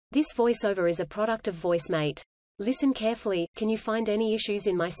This voiceover is a product of Voicemate. Listen carefully. Can you find any issues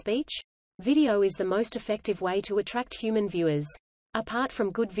in my speech? Video is the most effective way to attract human viewers. Apart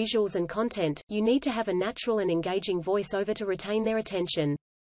from good visuals and content, you need to have a natural and engaging voiceover to retain their attention.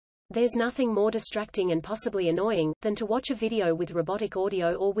 There's nothing more distracting and possibly annoying than to watch a video with robotic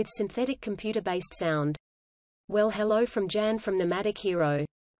audio or with synthetic computer-based sound. Well, hello from Jan from Nomadic Hero.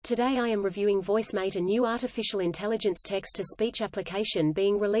 Today I am reviewing Voicemate, a new artificial intelligence text-to-speech application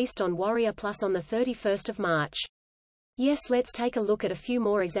being released on Warrior Plus on the 31st of March. Yes, let's take a look at a few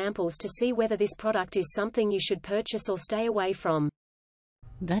more examples to see whether this product is something you should purchase or stay away from.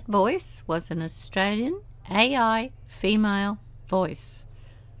 That voice was an Australian AI female voice.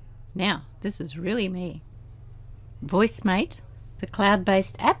 Now, this is really me. Voicemate, the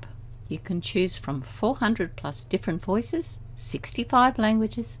cloud-based app. You can choose from 400 plus different voices, 65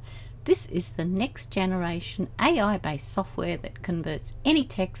 languages. This is the next generation AI-based software that converts any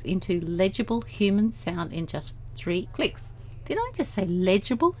text into legible human sound in just 3 clicks. Did I just say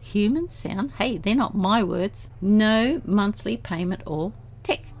legible human sound? Hey, they're not my words. No monthly payment or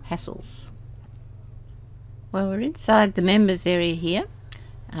tech hassles. Well, we're inside the members area here.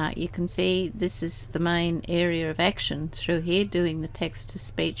 You can see this is the main area of action through here, doing the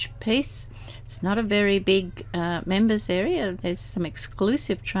text-to-speech piece. It's not a very big members area. There's some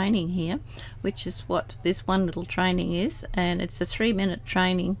exclusive training here, which is what this one little training is, and it's a 3-minute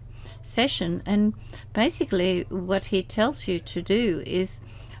training session. And basically what he tells you to do is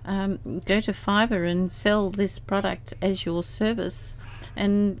go to Fiverr and sell this product as your service,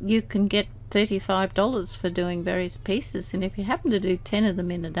 and you can get $35 for doing various pieces, and if you happen to do 10 of them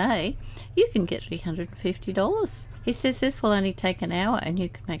in a day, you can get $350. He says this will only take an hour and you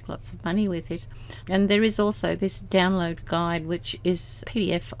can make lots of money with it. And there is also this download guide, which is a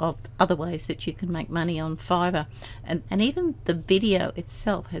PDF of other ways that you can make money on Fiverr. And even the video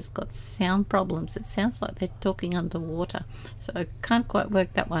itself has got sound problems. It sounds like they're talking underwater, so I can't quite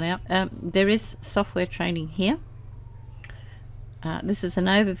work that one out. There is software training here. This is an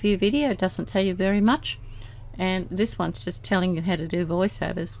overview video. It doesn't tell you very much, and this one's just telling you how to do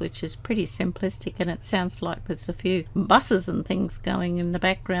voiceovers, which is pretty simplistic, and it sounds like there's a few buses and things going in the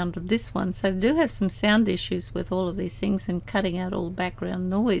background of this one, so they do have some sound issues with all of these things and cutting out all background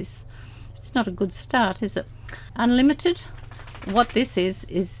noise. It's not a good start, is it? Unlimited, what this is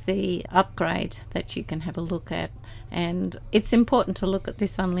the upgrade that you can have a look at. And it's important to look at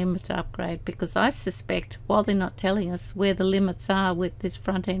this unlimited upgrade, because I suspect, while they're not telling us where the limits are with this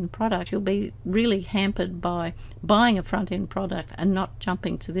front-end product, you'll be really hampered by buying a front-end product and not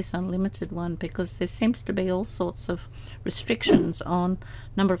jumping to this unlimited one, because there seems to be all sorts of restrictions on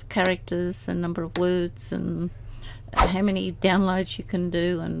number of characters and number of words and how many downloads you can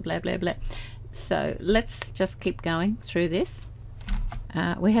do and blah blah blah. So let's just keep going through this.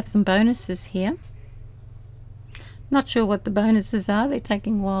 We have some bonuses here. Not sure what the bonuses are. They're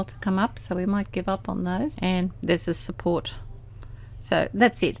taking a while to come up, so we might give up on those. And there's a support. So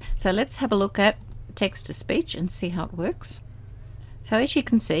that's it. So let's have a look at text-to-speech and see how it works. So as you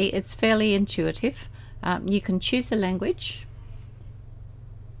can see, it's fairly intuitive. You can choose a language.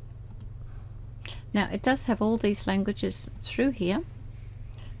 Now it does have all these languages through here,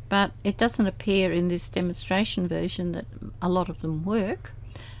 but it doesn't appear in this demonstration version that a lot of them work.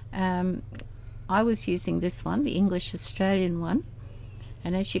 I was using this one, the English Australian one,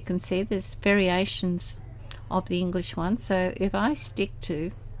 and as you can see there's variations of the English one. So if I stick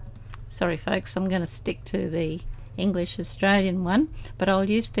to, sorry folks, I'm going to stick to the English Australian one, but I'll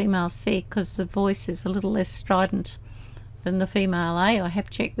use female C because the voice is a little less strident than the female A. I have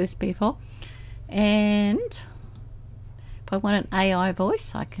checked this before. And if I want an AI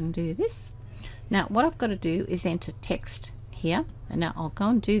voice, I can do this. Now what I've got to do is enter text here, and now I'll go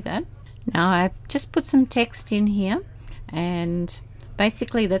and do that. Now I've just put some text in here, and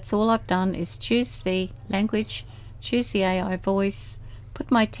basically that's all I've done is choose the language, choose the AI voice,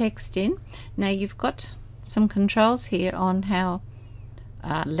 put my text in. Now you've got some controls here on how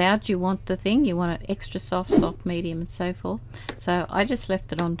loud you want the thing. You want it extra soft, soft, medium and so forth. So I just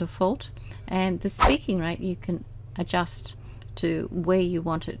left it on default, and the speaking rate you can adjust to where you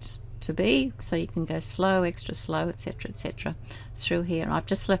want it to be, so you can go slow, extra slow, etc etc through here. I've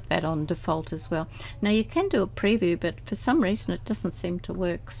just left that on default as well. Now you can do a preview, but for some reason it doesn't seem to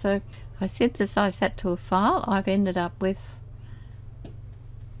work, so I synthesize that to a file. I've ended up with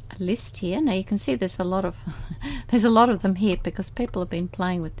a list here. Now you can see there's a lot of there's a lot of them here because people have been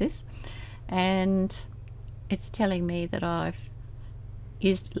playing with this, and it's telling me that I've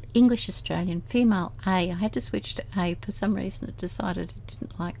used English Australian female A. I had to switch to A for some reason. It decided it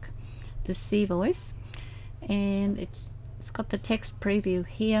didn't like the C voice, and it's It's got the text preview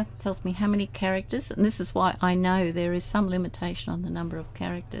here, tells me how many characters, and this is why I know there is some limitation on the number of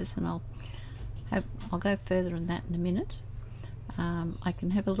characters, and I'll go further on that in a minute. I can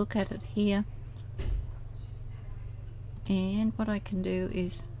have a look at it here, and what I can do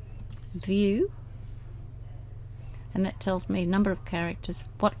is view, and that tells me number of characters,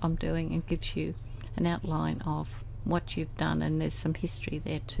 what I'm doing, and gives you an outline of what you've done, and there's some history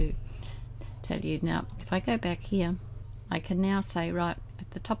there to tell you. Now if I go back here, I can now say, right,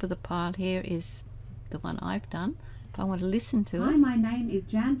 at the top of the pile here is the one I've done. If I want to listen to it. Hi, my name is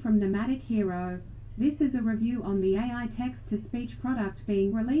Jan from Nomadic Hero. This is a review on the AI text-to-speech product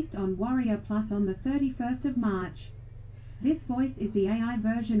being released on Warrior Plus on the 31st of March. This voice is the AI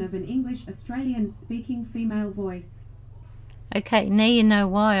version of an English Australian-speaking female voice. Okay, now you know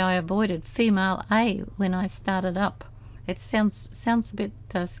why I avoided female A when I started up. It sounds a bit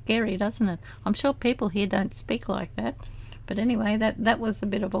scary, doesn't it? I'm sure people here don't speak like that. But anyway, that was a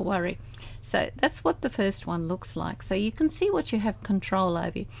bit of a worry. So that's what the first one looks like. So you can see what you have control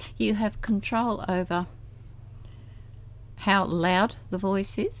over. You have control over how loud the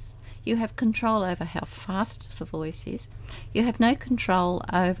voice is. You have control over how fast the voice is. You have no control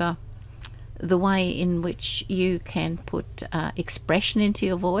over the way in which you can put expression into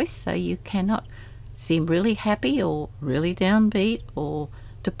your voice. So you cannot seem really happy or really downbeat or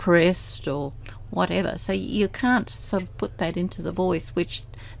depressed or whatever. So you can't sort of put that into the voice, which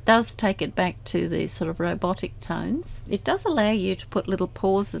does take it back to the sort of robotic tones. It does allow you to put little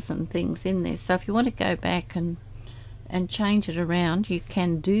pauses and things in there. So if you want to go back and change it around, you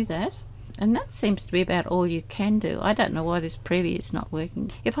can do that. And that seems to be about all you can do. I don't know why this preview is not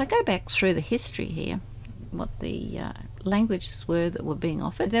working. If I go back through the history here, what the languages were that were being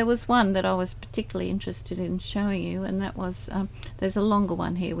offered, there was one that I was particularly interested in showing you, and that was there's a longer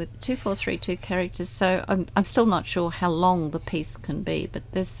one here with 2432 characters. So I'm still not sure how long the piece can be, but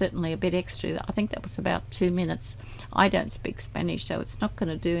there's certainly a bit extra. I think that was about 2 minutes. I don't speak Spanish, so it's not going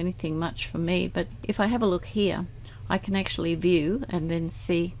to do anything much for me. But if I have a look here, I can actually view and then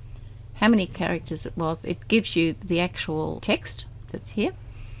see how many characters it was. It gives you the actual text that's here,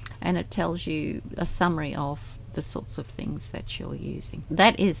 and it tells you a summary of the sorts of things that you're using.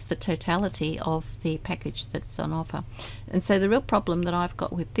 That is the totality of the package that's on offer. And so the real problem that I've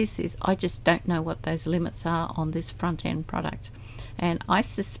got with this is I just don't know what those limits are on this front-end product. And I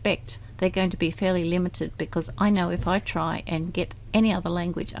suspect they're going to be fairly limited, because I know if I try and get any other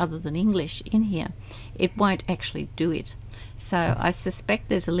language other than English in here, it won't actually do it. So I suspect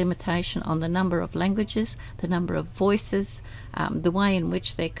there's a limitation on the number of languages, the number of voices, the way in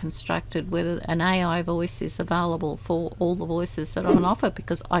which they're constructed, whether an AI voice is available for all the voices that are on offer,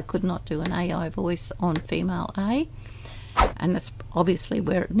 because I could not do an AI voice on female A, and that's obviously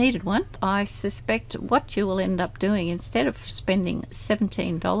where it needed one. I suspect what you will end up doing, instead of spending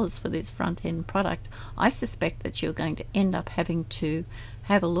 $17 for this front-end product, I suspect that you're going to end up having to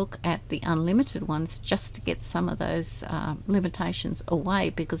have a look at the unlimited ones just to get some of those limitations away,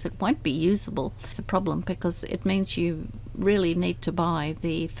 because it won't be usable. It's a problem because it means you really need to buy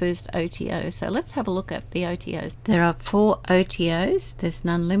the first OTO. So let's have a look at the OTOs. There are 4 OTOs. There's an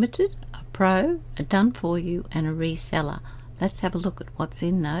unlimited, a pro, a done for you, and a reseller. Let's have a look at what's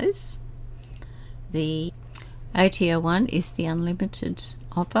in those. The OTO one is the unlimited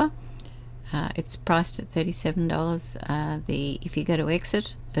offer. It's priced at $37. If you go to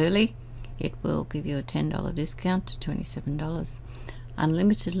exit early, it will give you a $10 discount to $27.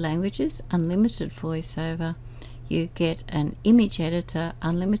 Unlimited languages, unlimited voiceover. You get an image editor,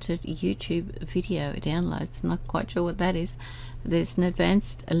 unlimited YouTube video downloads. I'm not quite sure what that is. There's an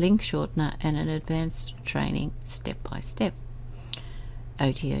advanced link shortener and an advanced training step-by-step.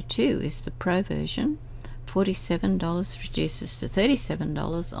 OTO 2 is the pro version. $47 reduces to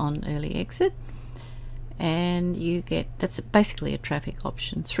 $37 on early exit, and you get, that's basically a traffic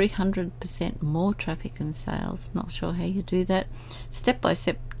option, 300% more traffic and sales. Not sure how you do that.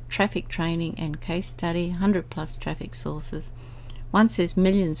 Step-by-step traffic training and case study, 100 plus traffic sources. One says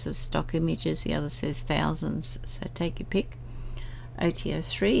millions of stock images, the other says thousands, so take your pick. OTO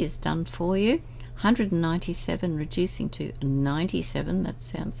 3 is done for you, 197 reducing to 97. That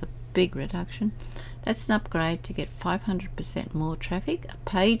sounds a big reduction. That's an upgrade to get 500% more traffic, a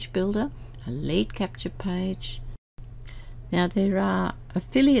page builder, a lead capture page. Now there are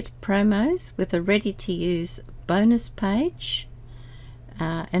affiliate promos with a ready-to-use bonus page,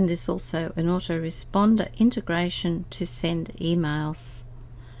 and there's also an autoresponder integration to send emails.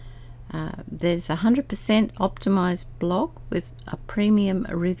 There's a 100% optimized blog with a premium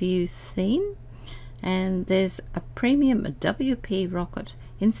review theme, and there's a premium WP Rocket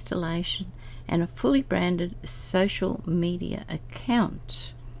installation and a fully branded social media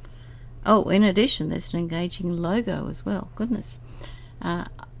account. Oh, in addition, there's an engaging logo as well. Goodness.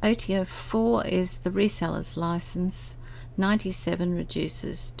 OTO 4 is the reseller's license. 97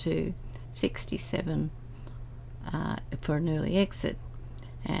 reduces to 67 for an early exit.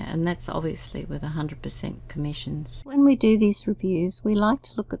 And that's obviously with 100% commissions. When we do these reviews, we like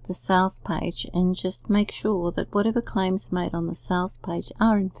to look at the sales page and just make sure that whatever claims made on the sales page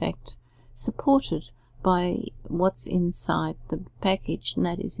are in fact supported by what's inside the package, and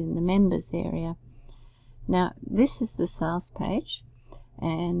that is in the members area. Now, this is the sales page,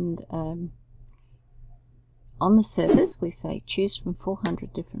 and on the surface we say choose from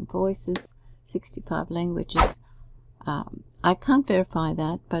 400 different voices, 65 languages. I can't verify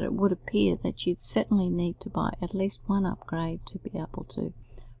that, but it would appear that you'd certainly need to buy at least one upgrade to be able to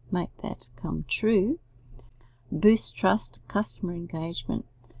make that come true. Boost trust, customer engagement,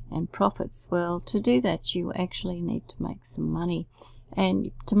 and profits. Well, to do that you actually need to make some money,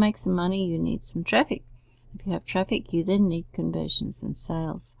 and to make some money you need some traffic. If you have traffic, you then need conversions and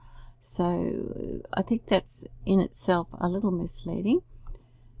sales. So I think that's in itself a little misleading.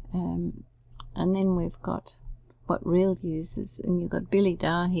 And then we've got what real users, and you've got Billy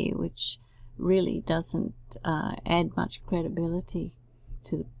Dar here, which really doesn't add much credibility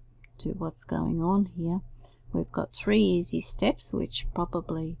to what's going on here. We've got 3 easy steps, which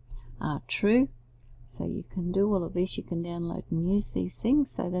probably are true. So you can do all of this, you can download and use these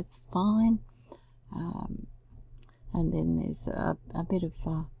things, so that's fine. And then there's a bit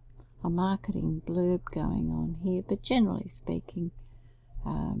of a marketing blurb going on here, but generally speaking,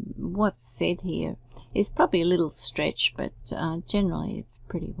 what's said here is probably a little stretch, but generally it's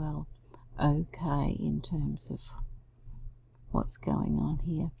pretty well okay in terms of what's going on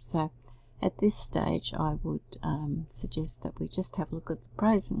here. So at this stage I would suggest that we just have a look at the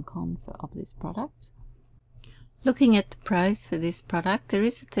pros and cons of this product. Looking at the pros for this product, there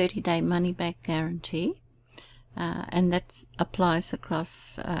is a 30-day money-back guarantee, and that applies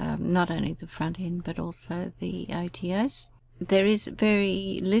across not only the front end but also the OTOs. There is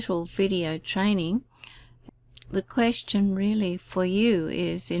very little video training. The question really for you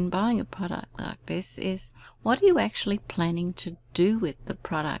is, in buying a product like this, is what are you actually planning to do with the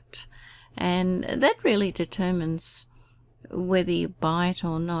product? And that really determines whether you buy it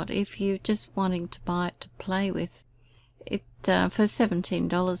or not. If you're just wanting to buy it to play with it, for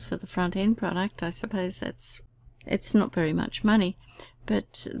 $17 for the front end product, I suppose it's not very much money.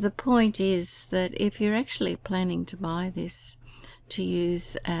 But the point is that if you're actually planning to buy this to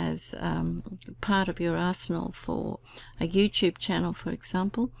use as part of your arsenal for a YouTube channel, for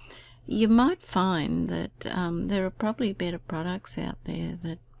example, you might find that there are probably better products out there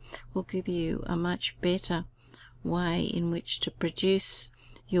that will give you a much better way in which to produce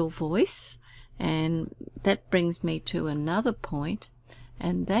your voice. And that brings me to another point,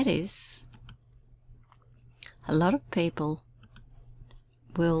 and that is a lot of people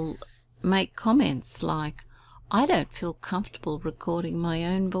will make comments like, I don't feel comfortable recording my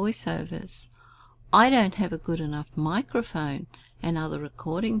own voiceovers. I don't have a good enough microphone and other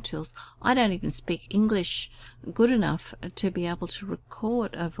recording tools. I don't even speak English good enough to be able to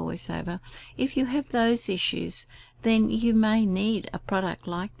record a voiceover. If you have those issues, then you may need a product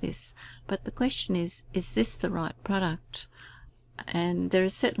like this. But the question is this the right product? And there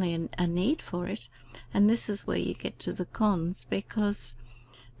is certainly a need for it. And this is where you get to the cons, because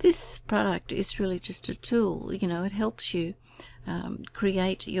this product is really just a tool. You know, it helps you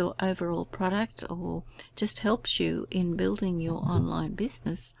create your overall product, or just helps you in building your online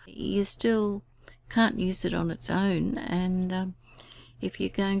business. You still can't use it on its own, and if you're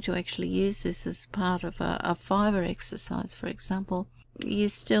going to actually use this as part of a Fiverr exercise, for example, you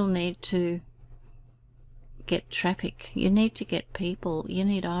still need to get traffic. You need to get people, you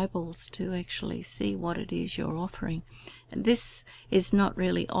need eyeballs to actually see what it is you're offering. And this is not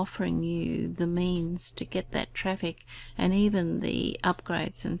really offering you the means to get that traffic, and even the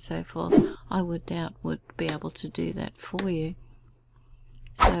upgrades and so forth, I would doubt would be able to do that for you.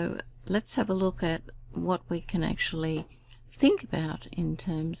 So let's have a look at what we can actually think about in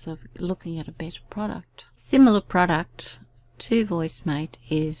terms of looking at a better product. Similar product to Voicemate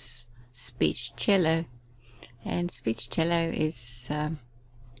is Speechelo. And Speechelo is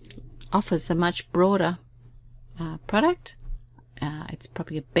offers a much broader product. It's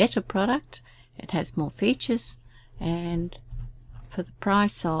probably a better product. It has more features, and for the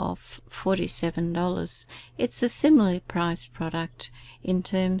price of $47, it's a similarly priced product in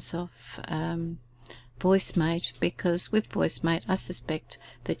terms of Voicemate, because with Voicemate I suspect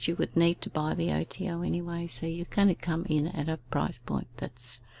that you would need to buy the OTO anyway, so you're going to come in at a price point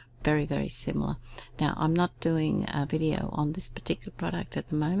that's very, very similar. Now, I'm not doing a video on this particular product at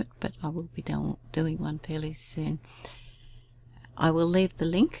the moment, but I will be doing one fairly soon. I will leave the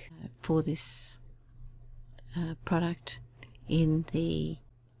link for this product in the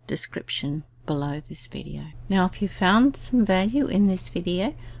description below this video. Now, if you found some value in this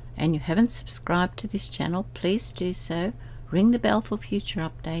video and you haven't subscribed to this channel, please do so. Ring the bell for future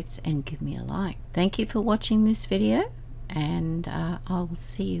updates and give me a like. Thank you for watching this video, and I will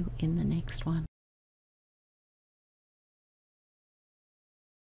see you in the next one.